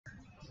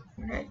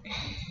Alright.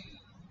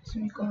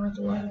 Assalamualaikum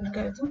warahmatullahi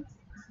wabarakatuh.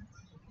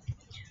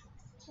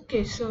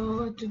 Okay,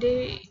 so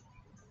today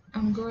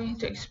I'm going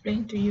to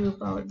explain to you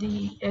about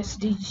the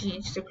SDG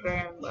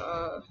Instagram,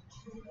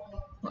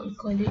 what we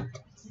call it,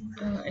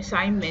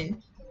 assignment.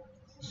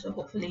 So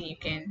hopefully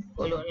you can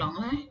follow along,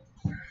 right?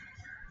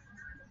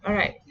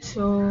 Alright,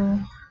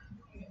 so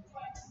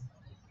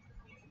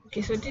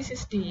so this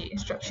is the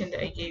instruction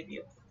that I gave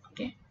you.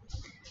 Okay,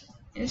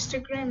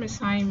 Instagram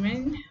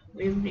assignment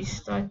will be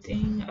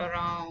starting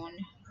around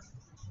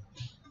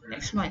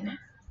next month,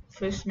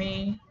 1st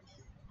May.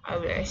 I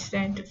will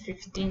extend to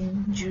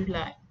 15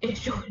 July.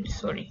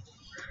 Sorry.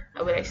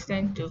 I will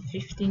extend to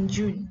 15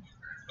 June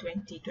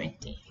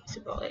 2020. It's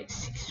about like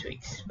 6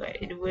 weeks, but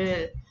it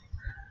will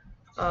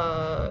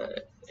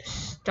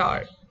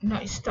start.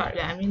 Not start.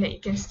 I mean, like you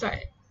can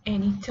start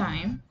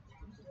anytime.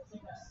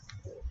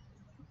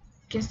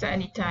 You can start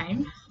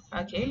anytime.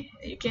 Okay,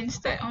 you can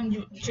start on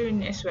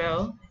June as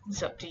well.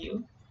 It's up to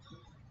you.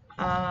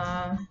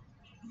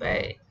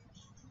 But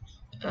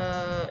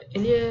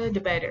earlier the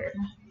better.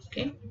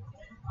 Okay.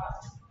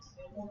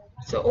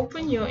 So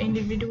open your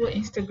individual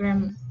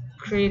Instagram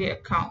creator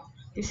account.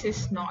 This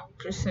is not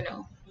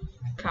personal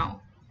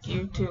account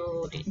due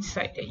to the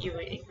insight that you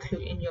will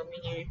include in your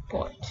mini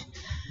report.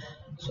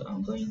 So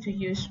I'm going to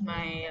use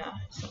my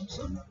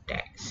Samsung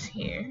DeX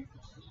here.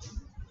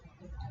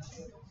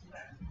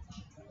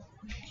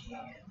 Okay,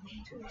 I'm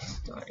going to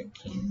restart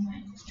again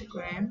my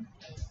Instagram.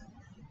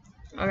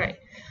 Alright,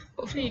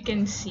 hopefully you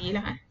can see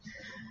lah.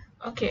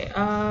 Okay,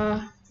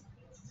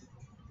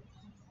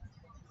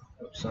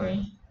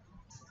 sorry.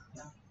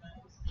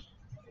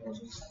 What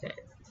was that?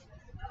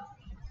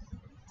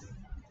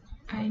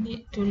 I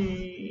need to.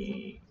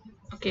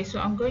 Okay, so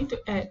I'm going to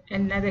add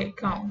another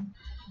account.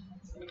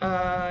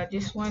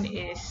 This one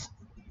is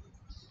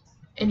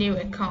a new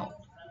account.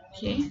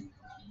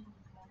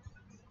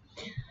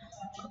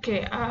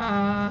 Okay,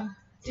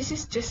 this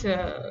is just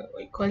a,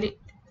 what you call it,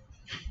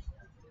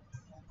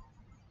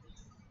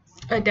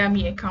 a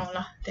dummy account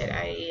lah that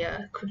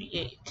I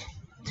create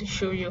to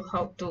show you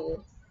how to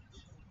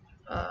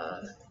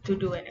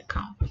do an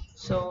account.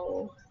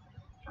 So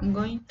I'm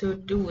going to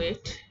do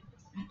it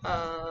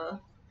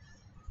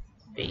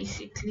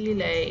basically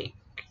like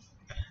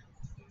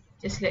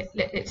just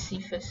let's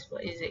see first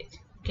what is it.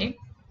 Okay,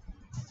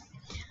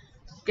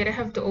 gonna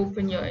have to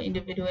open your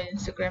individual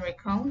Instagram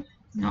account,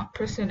 not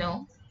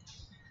personal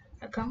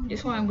account.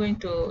 This one I'm going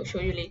to show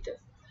you later.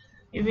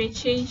 You may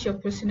change your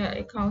personal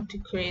account to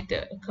create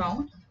the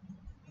account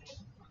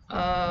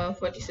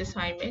for this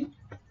assignment,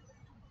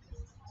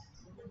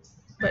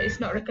 but it's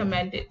not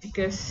recommended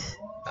because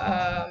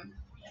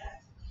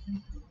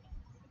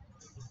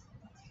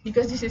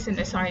this is an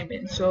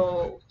assignment.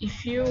 So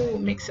if you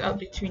mix up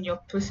between your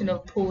personal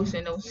post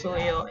and also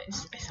your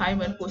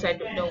assignment post, I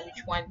don't know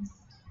which one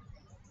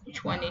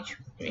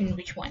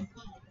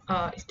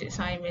is the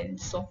assignment,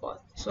 so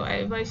forth. So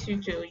I advise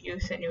you to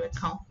use a new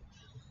account.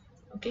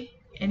 Okay,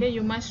 and then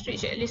you must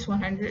reach at least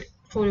 100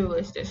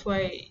 followers. That's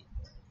why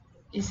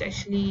it's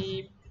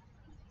actually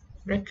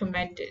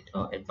recommended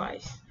or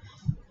advised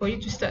for you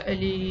to start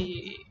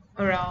early,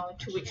 around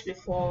 2 weeks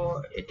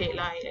before the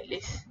deadline at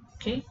least.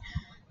 Okay,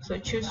 so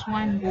choose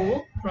one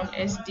goal from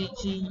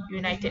SDG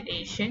United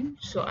Nations.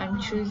 So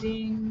I'm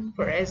choosing,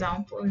 for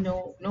example,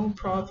 no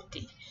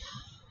poverty.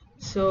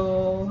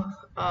 So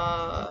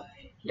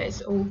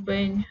let's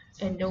open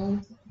a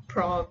no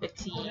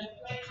poverty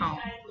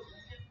account.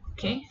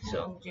 Okay,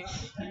 so I'm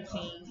just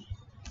using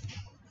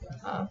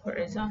for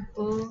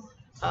example,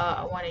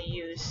 I want to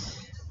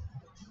use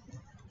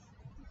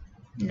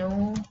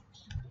no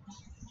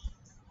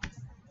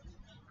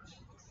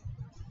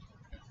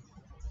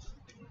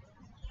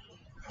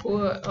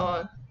poor,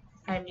 or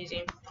I'm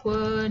using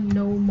poor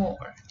no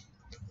more.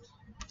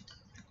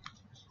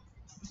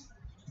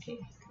 Okay,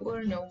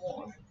 poor no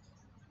more.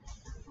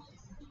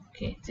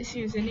 Okay, this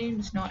username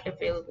is not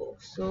available,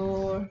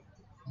 so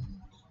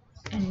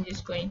I'm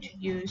just going to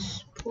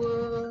use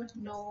poor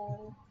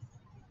no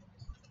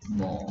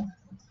more.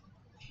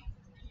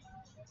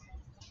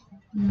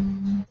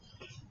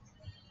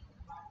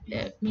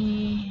 Let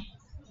me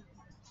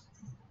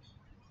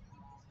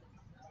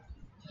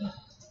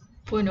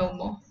poor no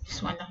more,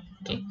 this one.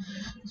 Okay,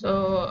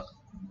 so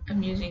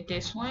I'm using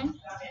this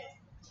one.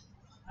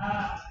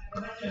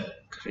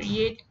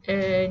 Create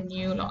a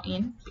new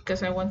login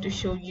because I want to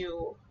show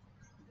you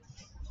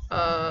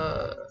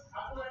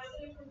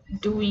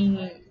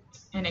doing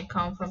an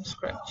account from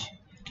scratch.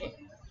 Okay,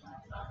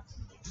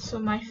 so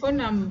my phone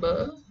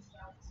number,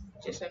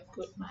 just I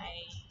put my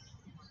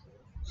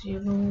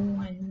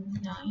 01981808114.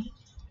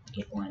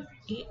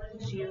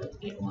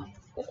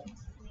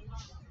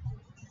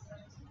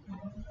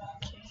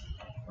 Okay,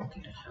 I'm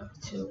gonna have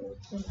to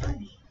put my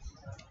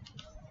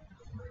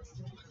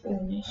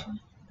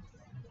formation.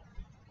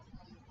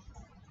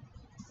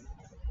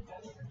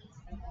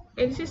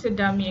 Okay, this is a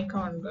dummy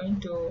account. I'm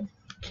going to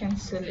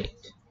cancel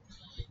it.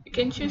 You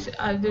can choose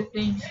other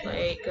things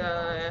like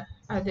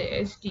other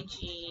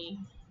SDG,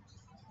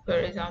 for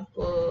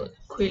example,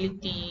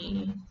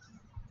 quality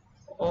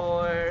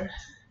or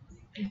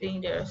I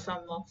think there are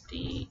some of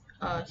the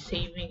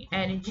saving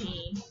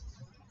energy,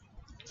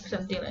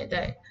 something like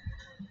that.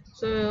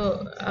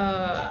 So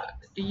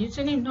the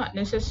username not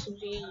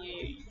necessarily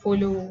you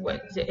follow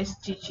what the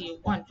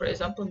SDG want. For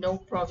example, no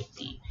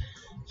poverty.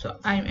 So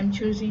I'm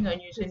choosing a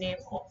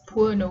username of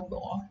poor no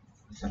more,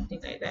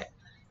 something like that.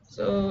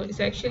 So it's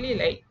actually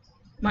like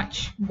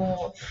much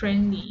more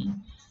friendly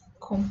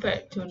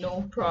compared to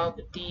no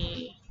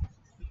poverty,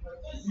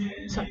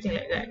 something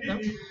like that. No.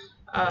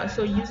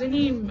 So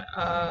username,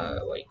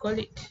 what you call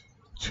it?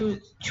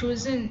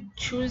 Choosing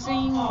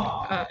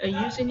a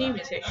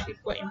username is actually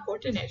quite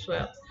important as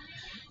well.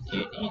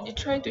 You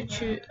try to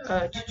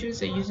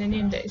choose a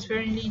username that is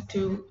friendly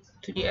to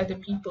the other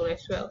people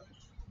as well.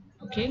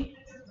 Okay,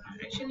 I'm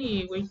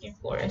actually waiting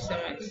for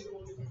SMS.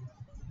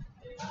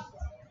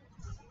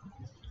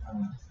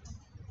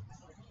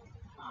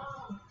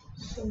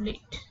 So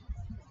late.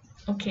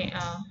 Okay,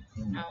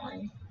 now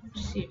I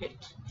receive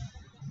it.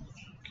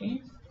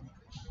 Okay,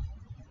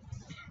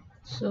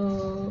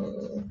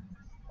 so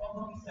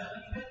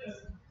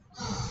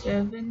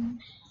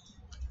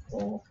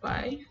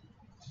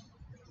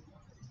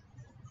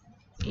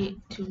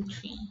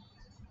 745823.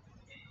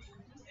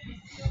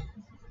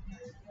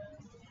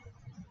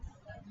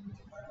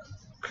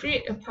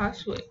 Create a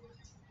password.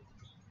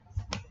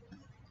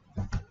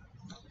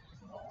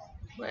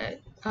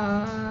 But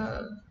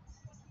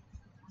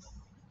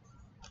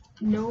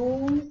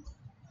no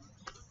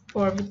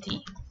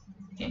poverty.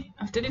 Okay,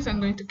 after this I'm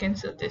going to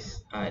cancel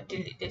this,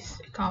 delete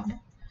this account.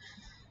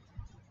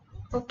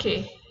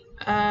 Okay,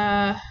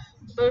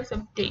 birth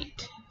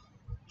update.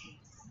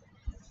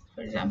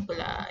 For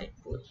example, I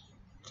put,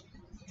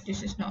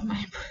 this is not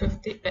my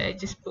birthday, but I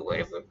just put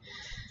whatever.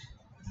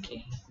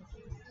 Okay,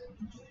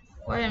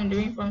 why I'm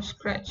doing from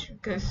scratch,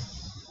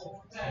 because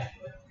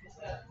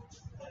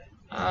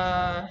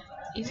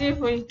easier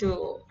for you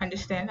to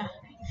understand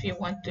if you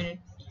want to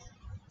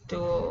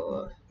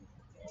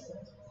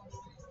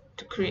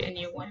to create a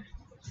new one.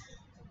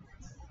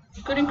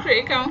 You couldn't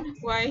create account,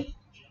 why?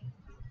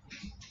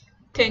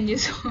 10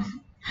 years old.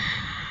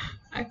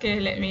 Okay,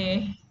 let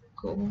me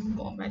go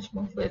much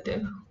more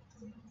further.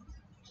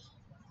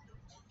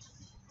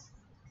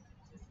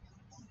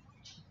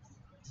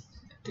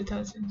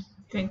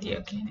 2020.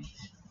 Okay,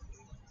 nice.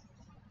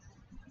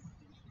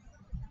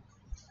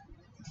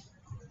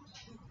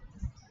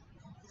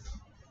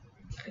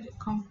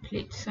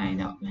 Complete sign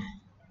up.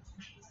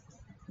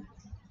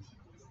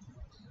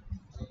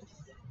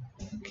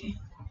 Okay,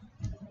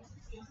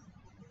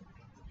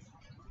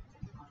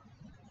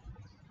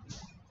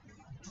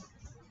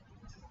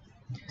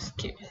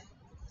 skip.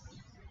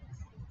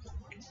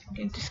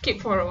 Okay, to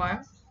skip for a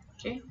while.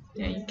 Okay,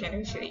 then you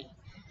can actually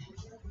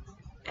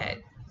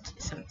add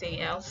something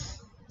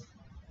else.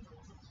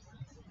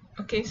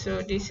 Okay,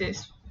 so this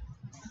is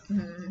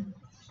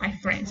my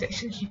friends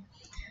actually.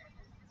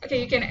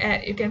 Okay,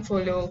 you can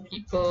follow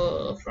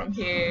people from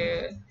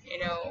here, you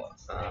know,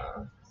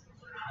 for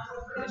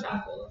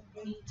example,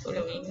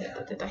 following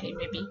the Tahim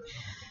maybe.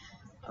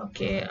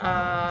 Okay,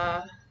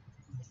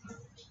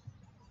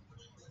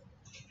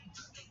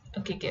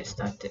 okay, get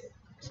started.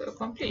 So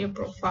complete your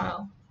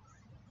profile.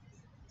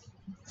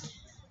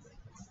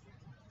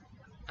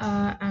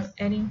 I'm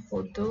adding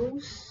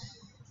photos.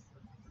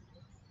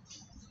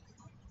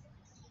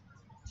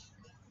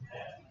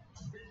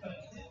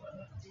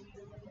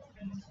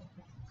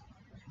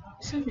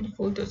 So many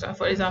photos.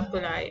 For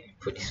example, I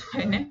put this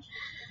one.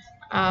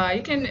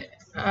 You can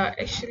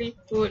actually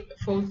put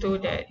photo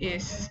that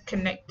is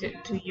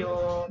connected to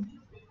your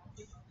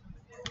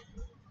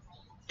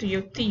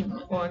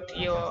theme or to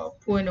your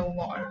poor no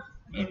more.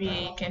 Maybe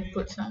you can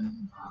put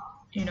some,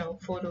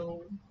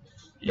 photo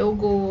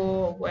logo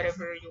or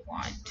whatever you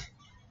want.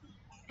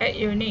 Add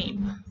your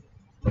name.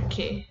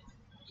 Okay.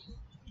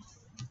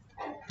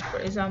 For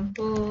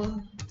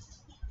example,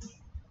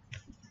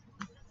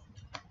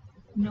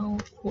 no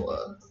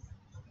poor.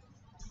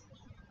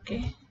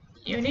 Okay.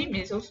 Your name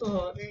is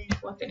also very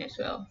important as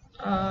well.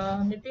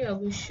 Maybe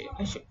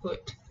I should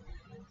put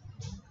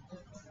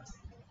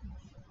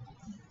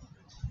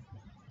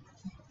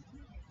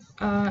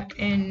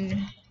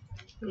and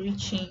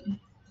reaching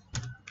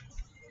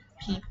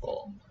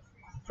people,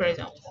 for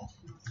example.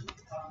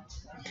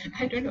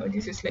 I don't know.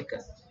 This is like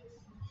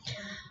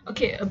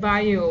a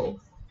bio.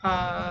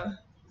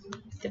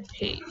 The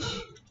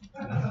page.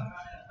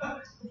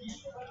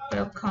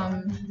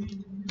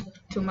 Welcome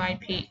to my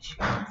page.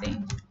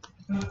 Something.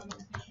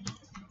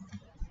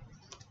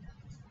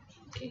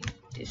 Okay,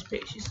 this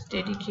page is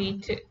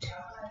dedicated.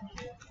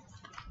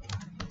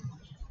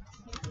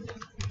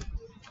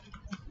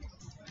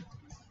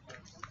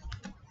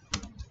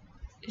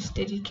 It's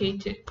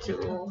dedicated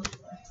to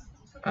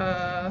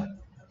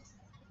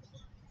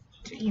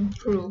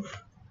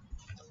improve.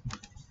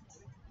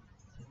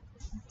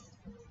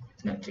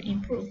 Not to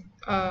improve.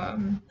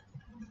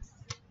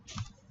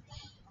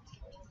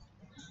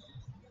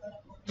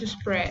 To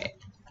spread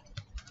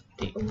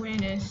the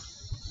awareness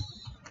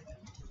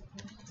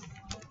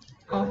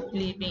of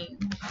living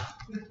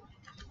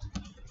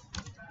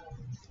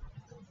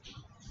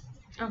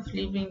of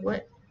living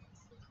what?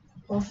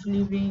 Of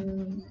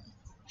living,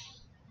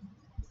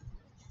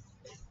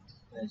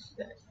 what's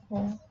that?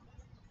 Oh,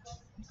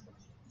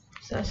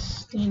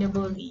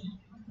 sustainably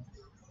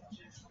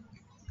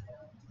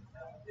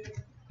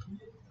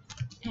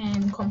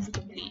and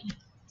comfortably,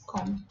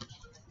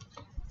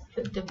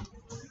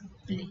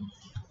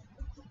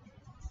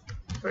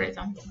 for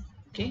example.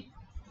 Okay.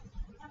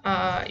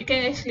 You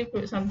can actually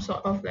put some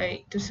sort of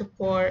like to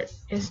support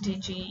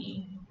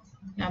SDG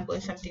number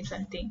something.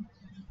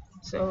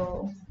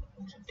 So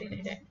something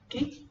like that.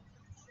 Okay.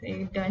 So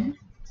you're done.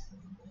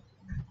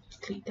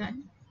 Click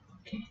done.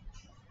 Okay.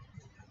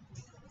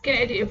 You can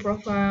edit your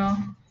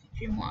profile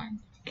if you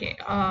want. Okay.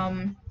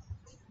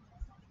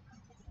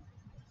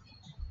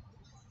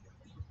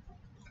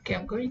 Okay,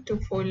 I'm going to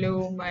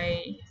follow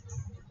my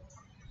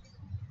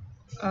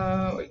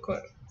what you call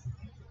it?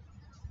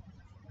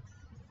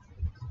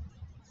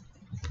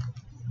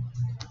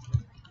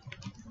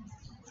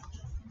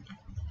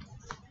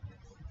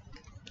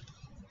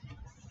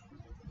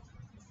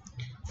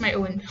 My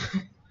own.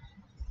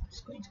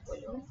 Just going to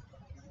follow.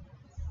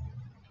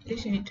 At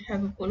least you need to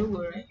have a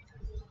follower, right?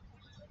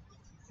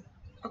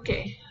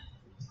 Okay.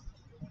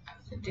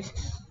 So this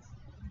is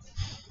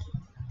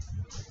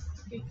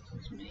okay.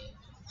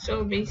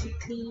 So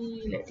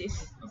basically like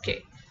this.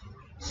 Okay.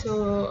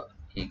 So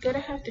you're gonna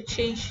have to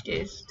change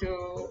this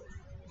to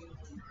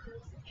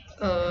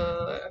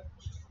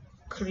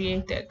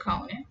create the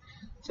account.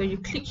 So you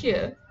click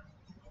here.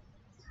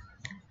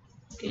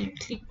 Okay, you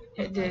click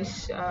at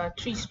this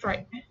three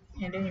stripe,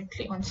 and then you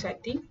click on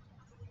setting.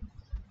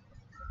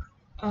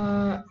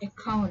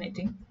 Account, I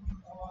think.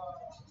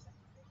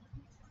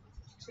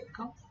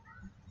 Account.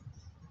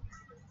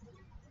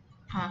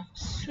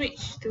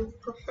 Switch to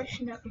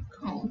professional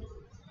account.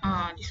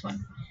 This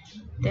one.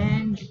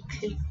 Then you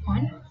click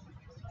on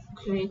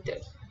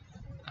creator.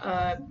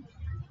 Then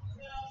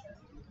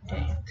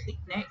you click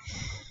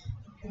next.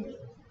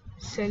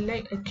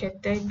 Select a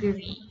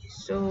category.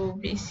 So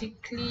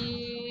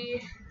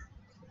basically,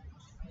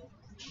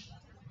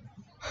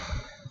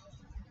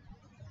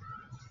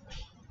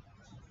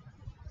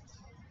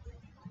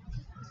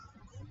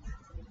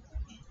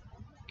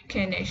 you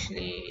can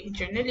actually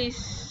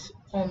journalist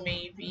or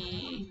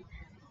maybe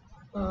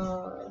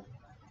what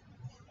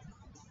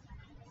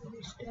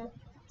is that?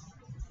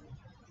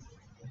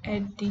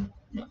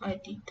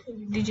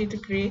 Digital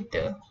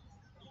creator.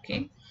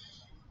 Okay.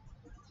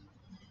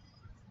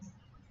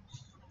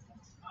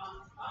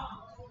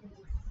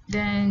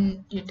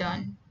 Then you're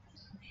done.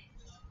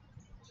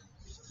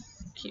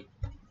 Keep.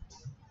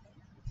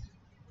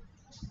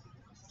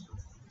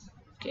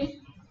 Okay.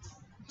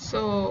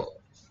 So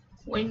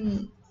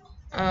when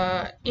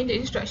in the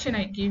instruction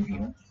I give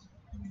you,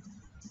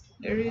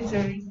 there is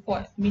a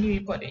mini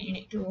report that you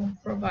need to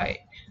provide.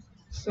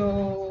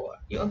 So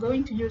you are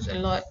going to use a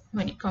lot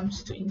when it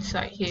comes to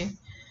insight here.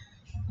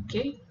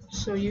 Okay,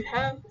 so you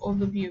have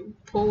overview,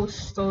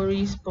 post,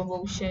 stories,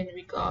 promotion,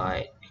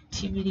 regard,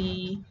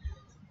 activity,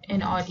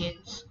 and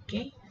audience.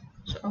 Okay,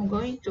 so I'm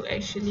going to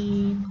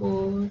actually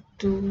go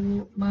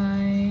to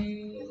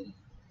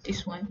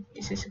this one.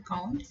 This is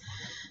account.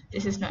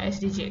 This is not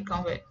SDG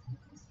account, but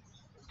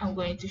I'm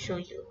going to show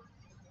you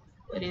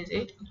what is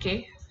it.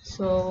 Okay,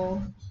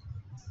 so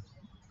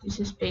this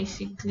is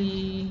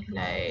basically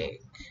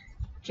like,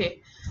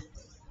 okay,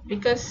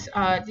 because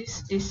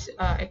this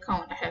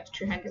account I have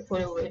 300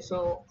 followers,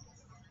 so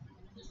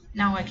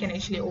now I can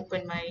actually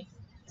open my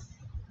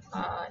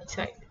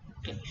site.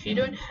 Okay, if you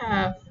don't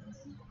have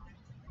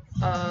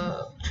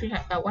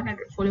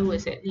 100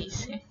 followers at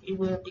least, it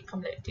will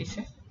become like this.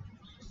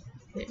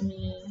 Let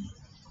me,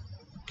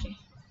 okay,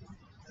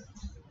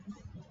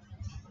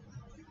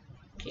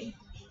 okay.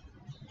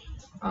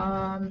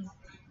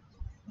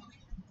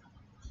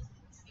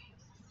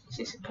 This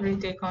is a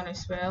create account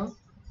as well.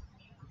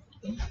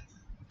 Okay,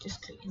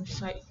 just click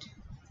inside.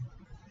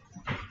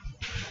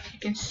 You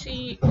can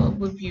see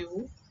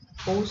overview,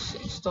 posts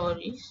and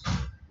stories.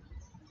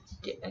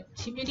 The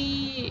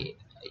activity,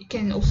 you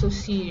can also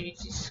see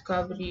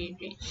discovery,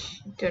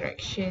 reach,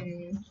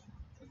 interaction,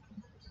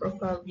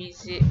 profile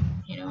visit,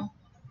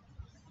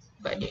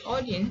 but the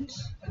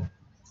audience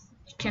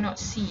you cannot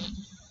see.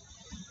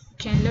 You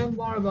can learn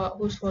more about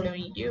who's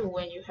following you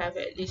when you have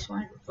at least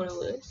 100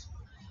 followers.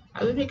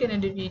 I will make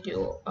another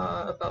video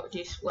about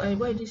this,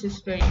 why this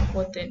is very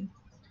important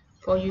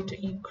for you to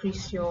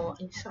increase your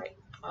insight,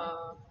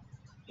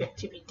 your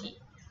activity.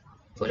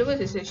 Followers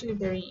is actually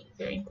very,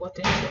 very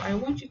important. So I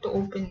want you to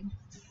open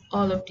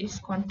all of this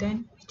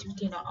content,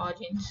 activity, and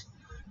audience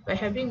by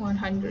having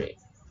 100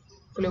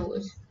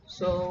 followers.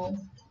 So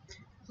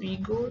we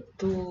go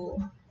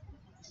to,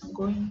 I'm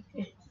going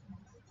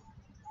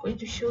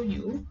to show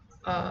you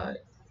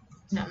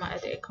nama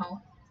other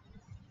account.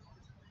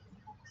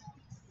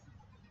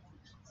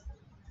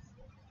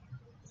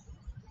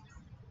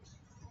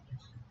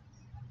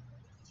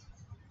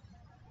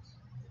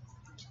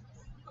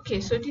 Okay,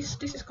 so this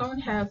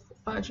account have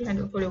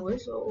 300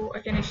 followers, so I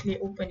can actually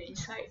open it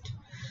inside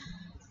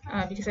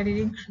because I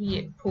didn't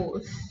create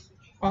posts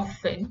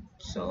often.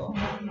 so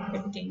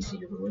everything is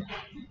you.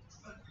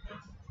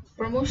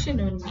 Promotion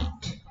no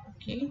need.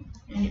 Okay,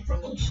 no need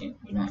promotion.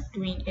 You're not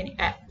doing any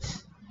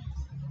ads.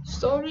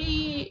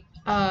 Story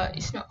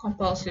is not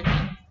compulsory.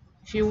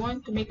 If you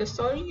want to make a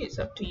story, it's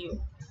up to you.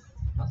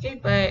 Okay,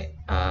 but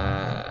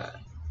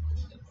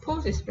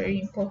post is very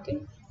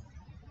important,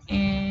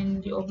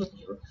 and the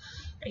overview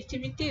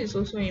activity is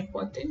also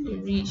important. The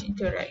reach,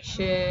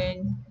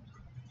 interaction,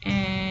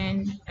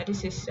 and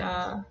this is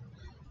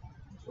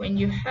when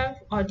you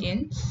have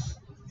audience,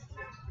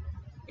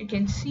 you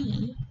can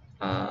see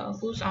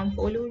who's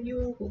unfollow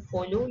you, who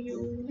follow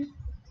you.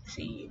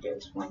 See,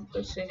 there's one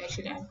person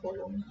actually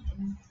unfollow me.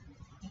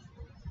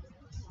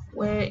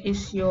 Where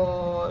is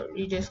your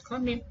readers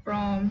coming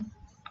from?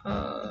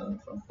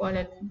 From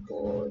Kuala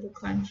Lumpur, the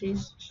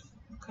countries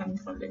coming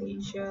from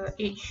Malaysia,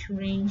 age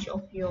range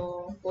of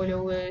your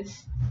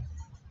followers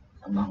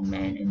among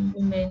men and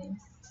women,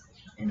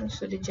 and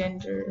also the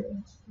gender.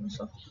 Most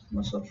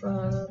of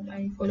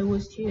my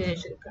followers here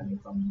is coming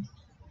from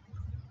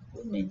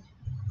women.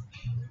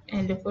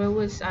 And the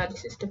followers are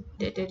this is the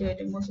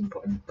most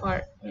important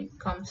part when it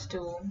comes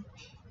to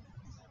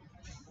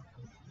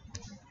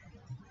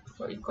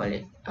what you call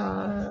it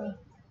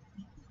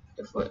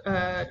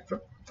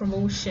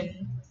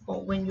promotion,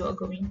 or when you are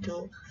going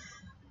to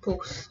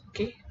post.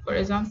 Okay, for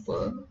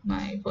example,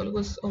 my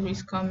followers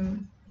always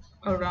come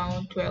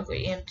around 12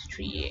 a.m. to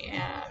 3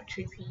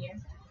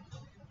 p.m.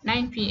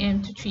 9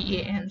 p.m. to 3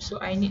 a.m. so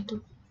I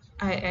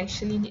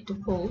actually need to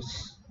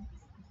post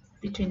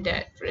between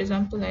that. For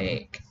example,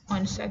 like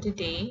on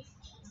Saturday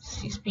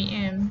 6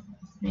 p.m.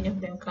 many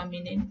of them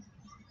coming in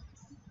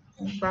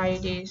on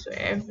Friday, so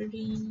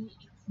every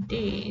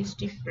day is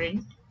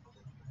different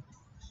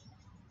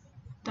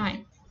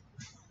time,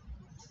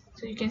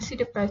 so you can see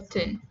the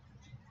pattern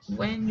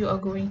when you are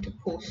going to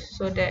post,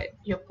 so that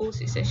your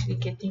post is actually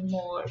getting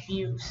more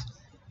views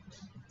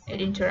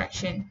and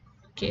interaction.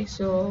 Okay,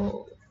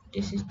 so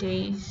this is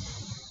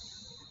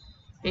days,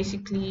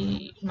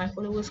 basically my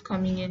followers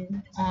coming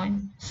in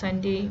on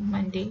Sunday,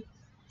 Monday,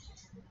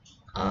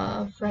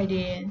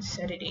 Friday and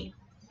Saturday.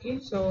 Okay,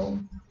 so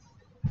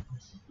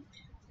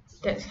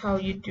that's how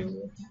you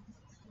do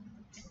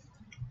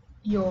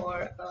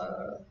your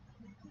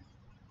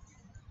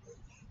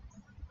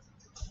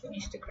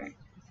Instagram.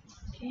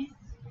 Okay.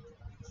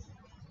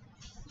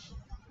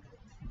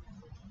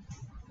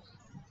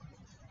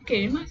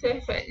 Okay, you must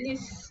have at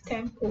least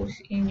 10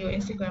 posts in your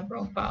Instagram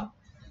profile.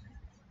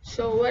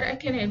 So what I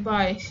can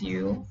advise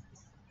you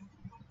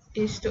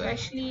is to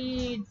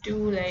actually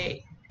do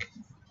like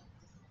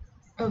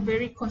a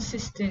very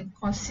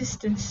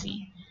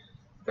consistency.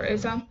 For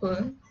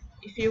example,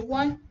 if you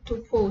want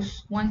to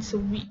post once a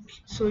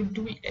week, so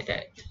do it like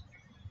that.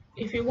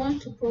 If you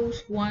want to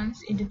post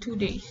once in the 2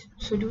 days,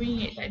 so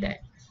doing it like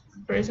that.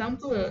 For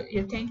example,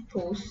 your 10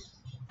 posts,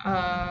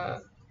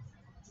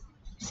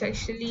 it's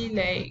actually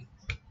like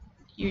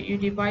you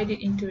divide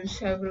it into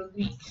several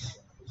weeks,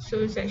 so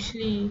it's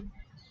actually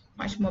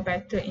much more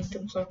better in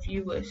terms of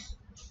viewers.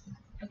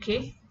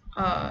 Okay,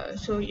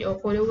 so your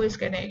followers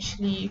can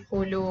actually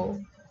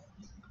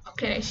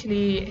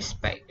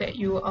expect that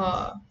you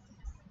are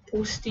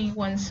posting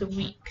once a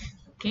week.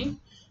 Okay,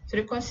 so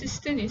the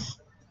consistency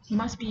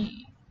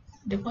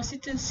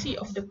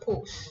of the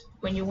post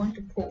when you want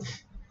to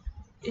post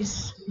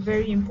is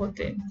very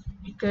important,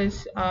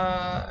 because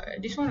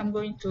this one I'm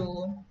going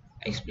to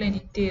explain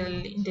detail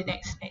in the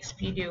next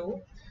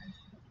video.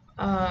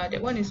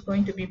 That one is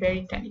going to be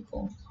very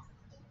technical.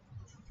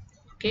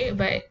 Okay,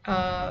 but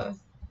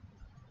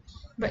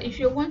if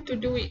you want to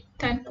do it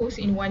 10 posts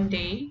in one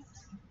day,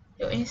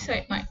 your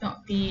insight might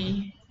not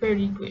be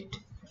very good.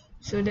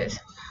 So that's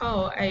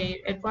how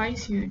I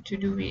advise you to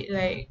do it,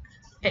 like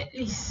at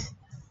least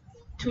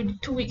two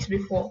weeks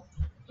before.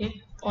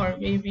 Okay, or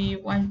maybe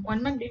one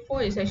month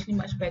before is actually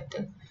much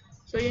better,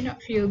 so you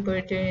not feel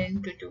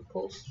burdened to do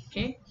posts.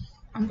 Okay,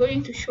 I'm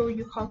going to show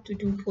you how to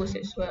do posts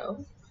as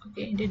well,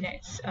 okay, in the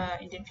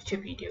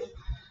future video.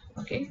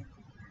 Okay,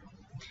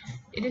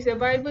 it is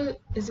advisable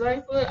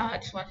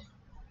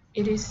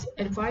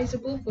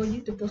for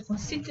you to post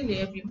consistently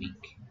every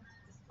week.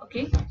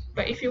 Okay,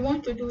 but if you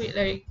want to do it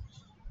like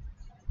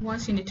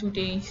once in the 2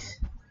 days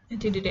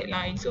until the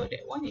deadline, so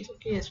that one is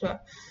okay as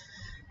well.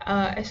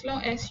 As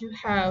long as you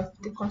have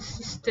the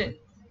consistent,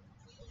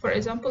 for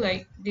example,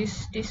 like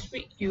this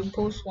week you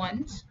post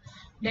once,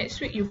 next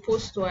week you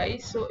post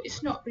twice, so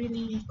it's not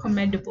really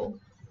commendable.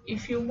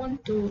 If you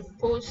want to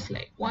post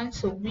like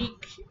once a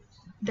week,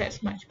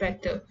 that's much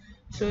better,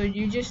 so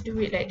you just do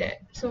it like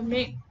that. So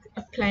make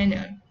a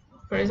planner.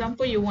 For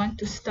example, you want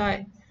to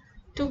start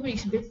 2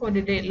 weeks before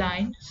the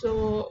deadline,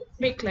 so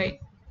make like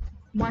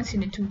once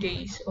in the 2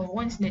 days or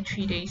once in the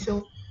 3 days,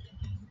 so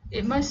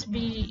it must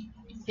be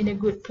in a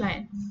good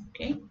plan.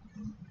 Okay,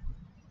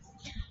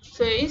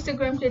 so your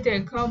Instagram Twitter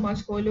account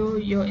must follow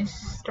your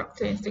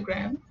instructor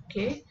Instagram.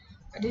 Okay,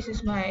 this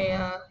is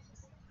my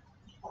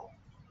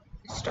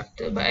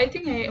instructor, but I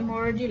think I am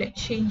already like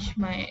changed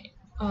my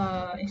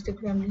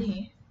Instagram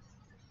link.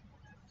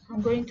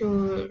 I'm going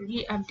to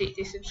re-update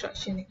this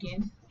instruction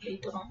again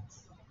later on.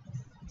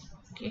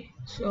 Okay,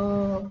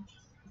 so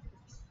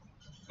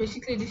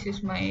basically this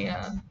is my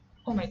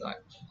oh my god,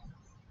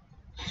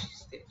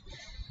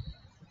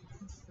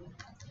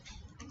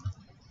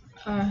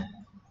 uh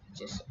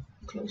just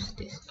close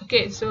this.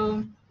 Okay,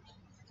 so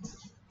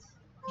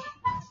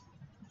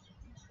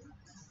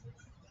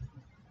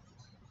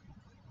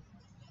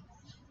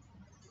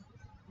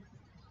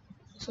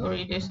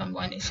sorry, there's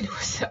someone actually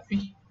WhatsApp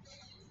me.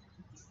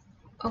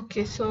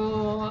 Okay,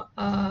 so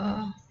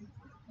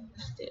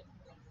what's that?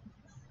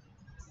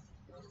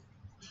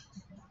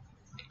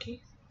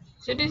 Okay,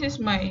 so this is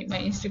my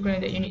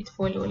Instagram that you need to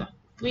follow lah,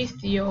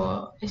 with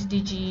your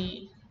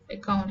SDG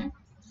account,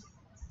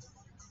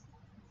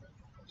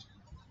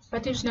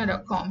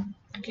 fatimsna.com.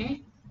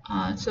 Okay,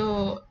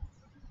 so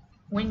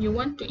when you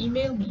want to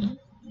email me,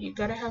 you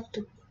gotta have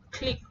to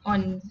click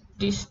on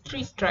this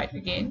three stripe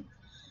again,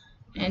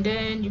 and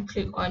then you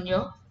click on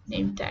your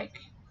name tag.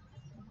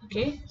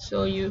 Okay,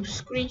 so you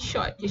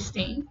screenshot this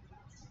thing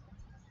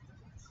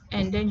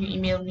and then you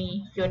email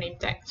me your name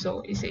tag. So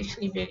it's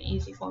actually very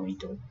easy for me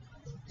to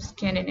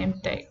scan an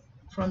name tag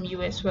from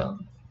you as well.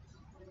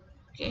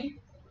 Okay,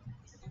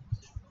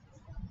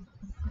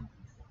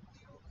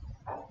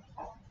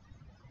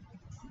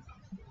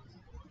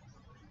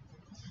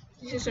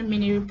 this is a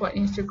mini report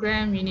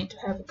Instagram. You need to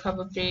have a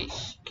cover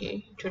page.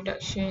 Okay,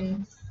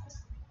 introduction,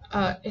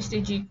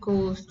 SDG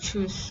goals,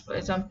 choose for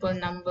example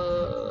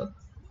number,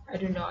 I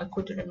don't know, I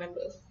couldn't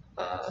remember,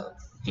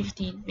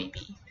 15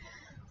 maybe.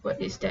 What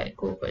is that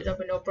goal? For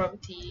example, no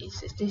property,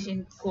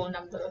 station goal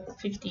number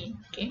 15.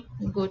 Okay,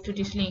 you go to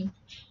this link.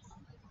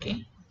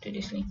 Okay, to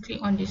this link,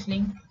 click on this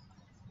link,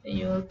 and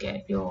you'll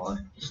get your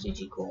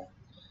SDG goal.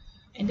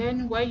 And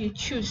then why you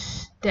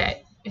choose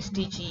that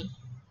SDG,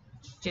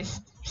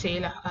 just say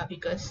lah,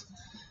 because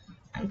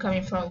I'm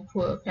coming from a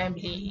poor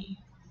family,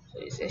 so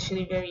it's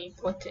actually very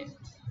important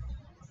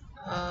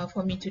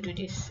for me to do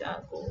this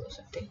goal or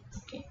something.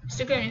 Okay,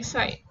 Instagram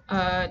insight,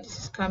 this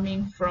is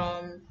coming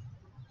from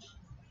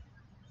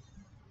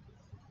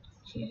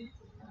here.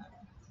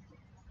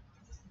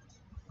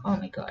 Oh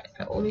my god,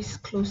 I always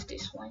close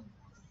this one,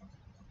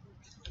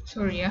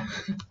 sorry.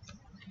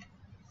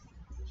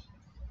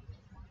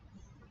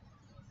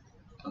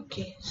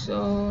 Okay,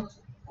 so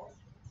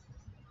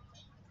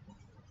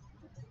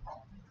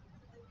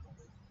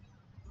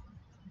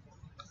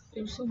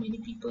there's so many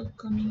people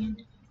coming in.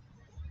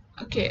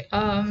 Okay,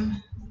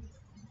 not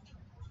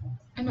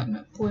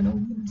poor no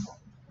more.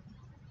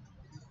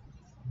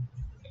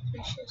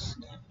 Precious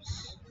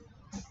snaps.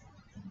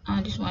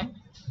 This one.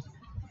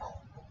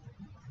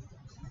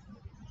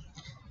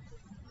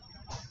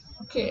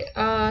 Okay,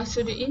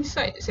 so the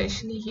insight is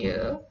actually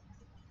here.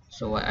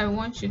 So what I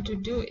want you to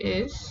do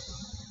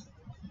is,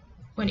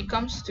 when it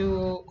comes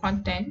to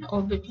content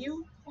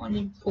overview,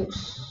 only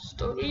post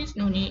stories,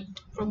 no need,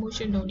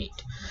 promotion, no need.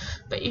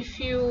 But if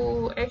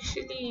you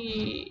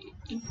actually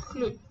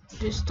include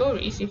the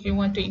stories, if you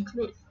want to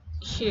include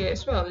here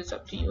as well, it's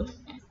up to you.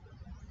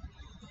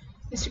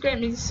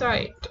 Instagram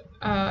insight,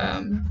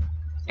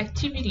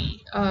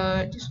 activity,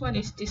 this one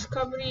is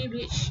discovery,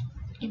 reach,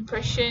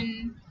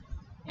 impression,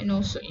 and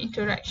also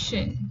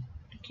interaction.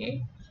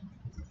 Okay,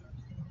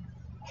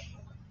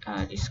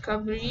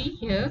 discovery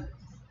here,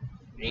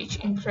 reach,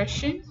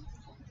 impression,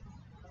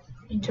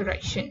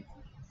 interaction.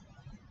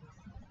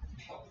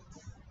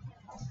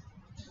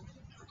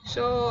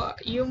 So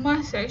you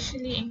must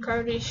actually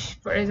encourage,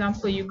 for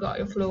example, you got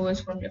your followers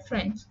from your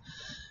friends,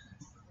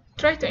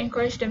 try to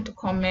encourage them to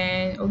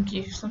comment or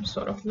give some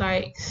sort of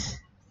likes.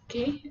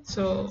 Okay,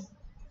 so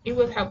it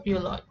will help you a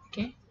lot.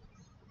 Okay,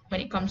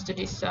 when it comes to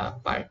this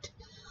part,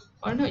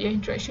 or not, your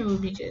interaction will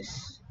be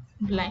just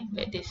blind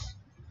like this.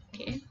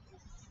 Okay,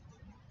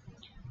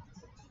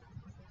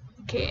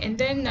 okay, and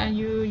then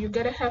you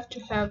gotta have to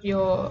have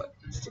your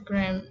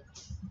Instagram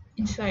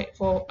insight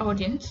for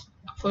audience,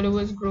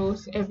 followers,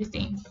 growth,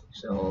 everything.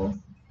 So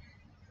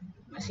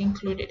must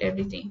include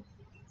everything.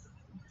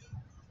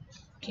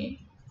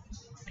 Okay,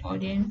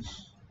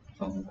 audience,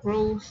 from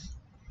growth,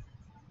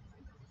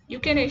 you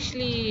can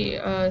actually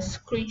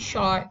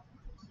screenshot.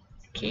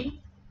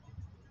 Okay,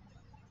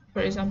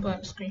 for example,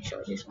 I'm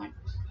screenshot this one.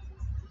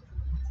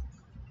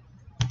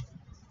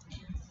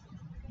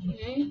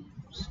 Okay,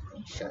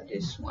 screenshot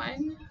this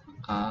one.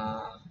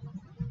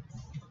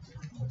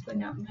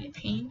 Open up my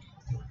pane.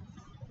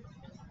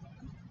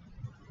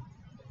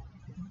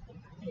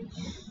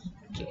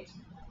 Okay,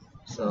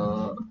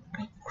 so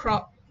I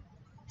crop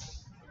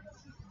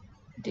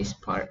this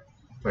part,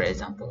 for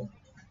example.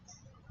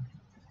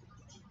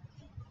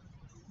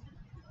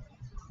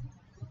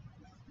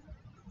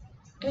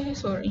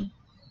 Sorry,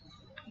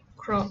 I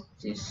crop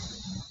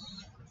this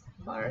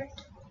part.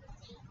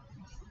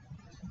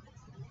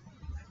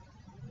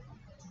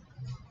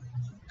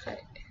 Cut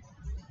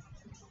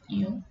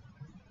new.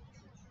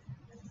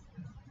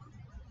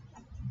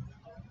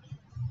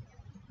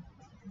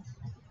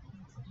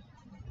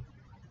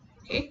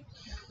 Okay,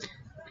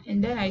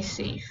 and then I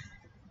save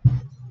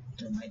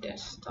to my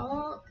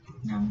desktop.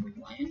 Number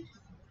one.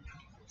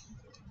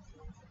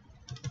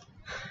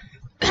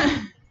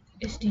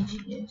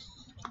 SDGs.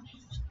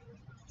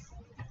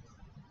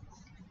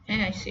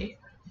 I say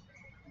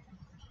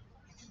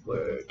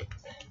word.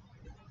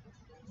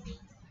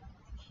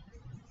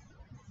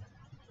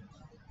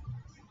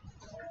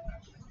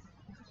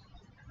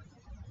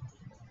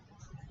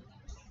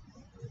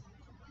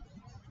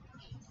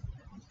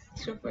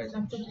 So for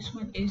example, this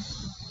one is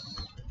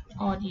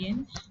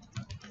audience.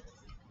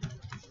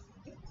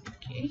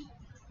 Okay.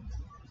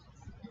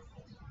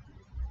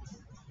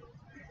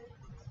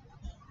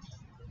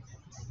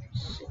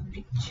 So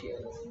picture.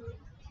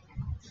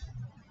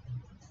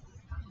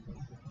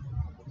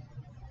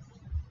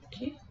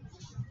 Okay.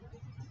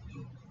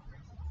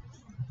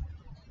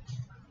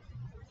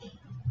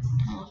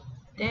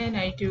 Then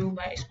I do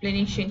my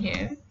explanation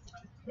here.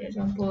 For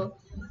example,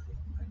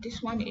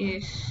 this one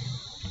is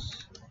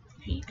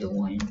figure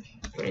 1,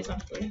 for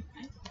example.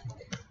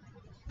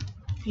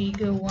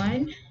 Figure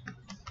 1,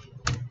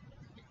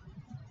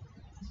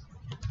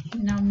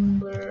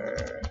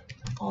 number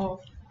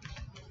of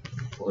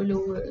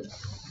followers.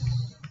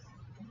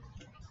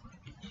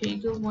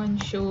 Figure 1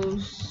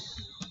 shows,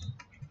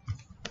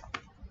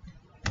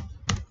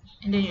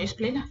 and then you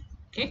explain lah.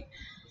 Okay.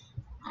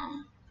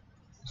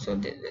 So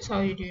that's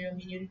how you do your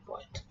mini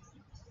report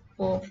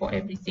for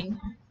everything.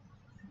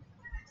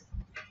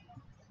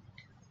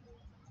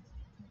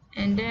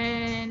 And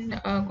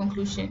then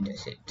conclusion,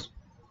 that's it.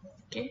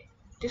 Okay,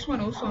 this one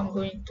also I'm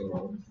going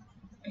to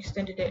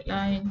extend the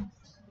deadline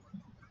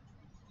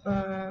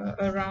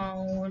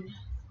around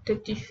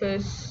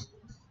 31st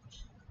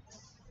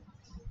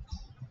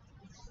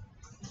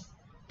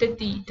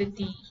 30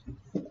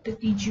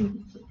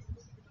 June.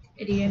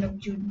 At the end of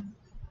June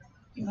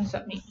you must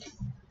submit.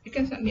 You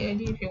can submit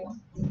early if you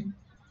want.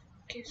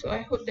 Okay, so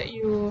I hope that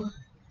you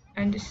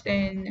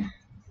understand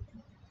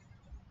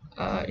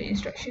the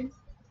instruction.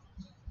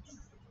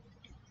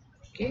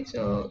 Okay,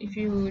 so if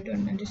you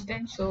don't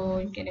understand, so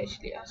you can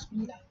actually ask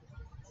me lah.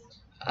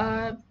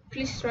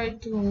 Please try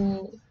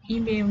to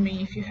email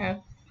me if you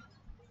have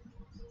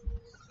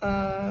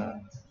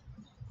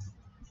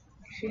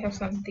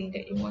something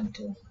that you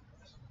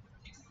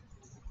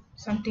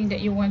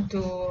want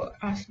to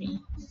ask me.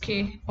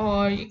 Okay,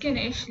 or you can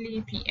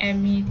actually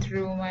PM me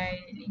through my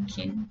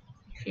LinkedIn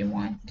if you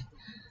want.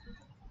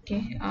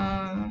 Okay,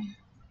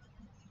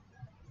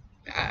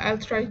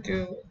 I'll try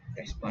to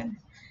respond.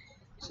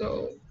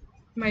 So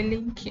my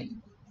LinkedIn.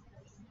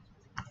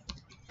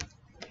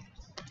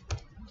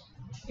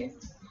 Okay,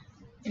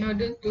 in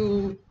order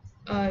to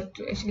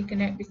actually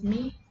connect with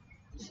me,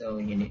 so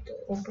you need to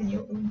open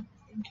your own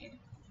LinkedIn.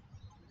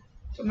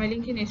 So my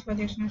LinkedIn is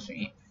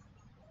Entrepreneurship.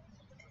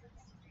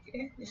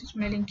 Okay, this is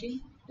my LinkedIn.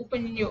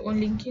 Open your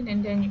own LinkedIn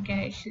and then you can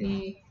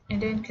actually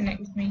connect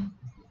with me.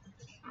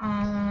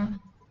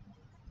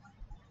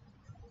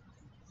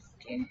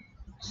 Okay,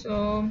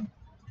 so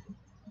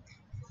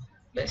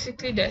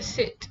basically that's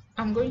it.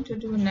 I'm going to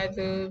do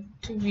another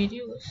 2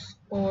 videos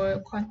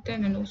for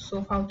content and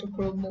also how to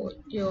promote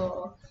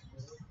your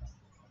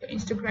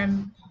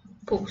Instagram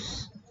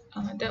posts.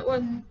 That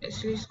one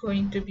actually is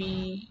going to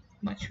be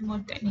much more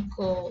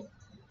technical.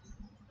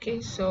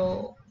 Okay,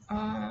 so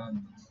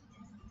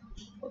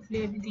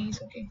hopefully everything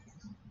is okay.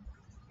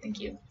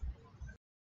 Thank you.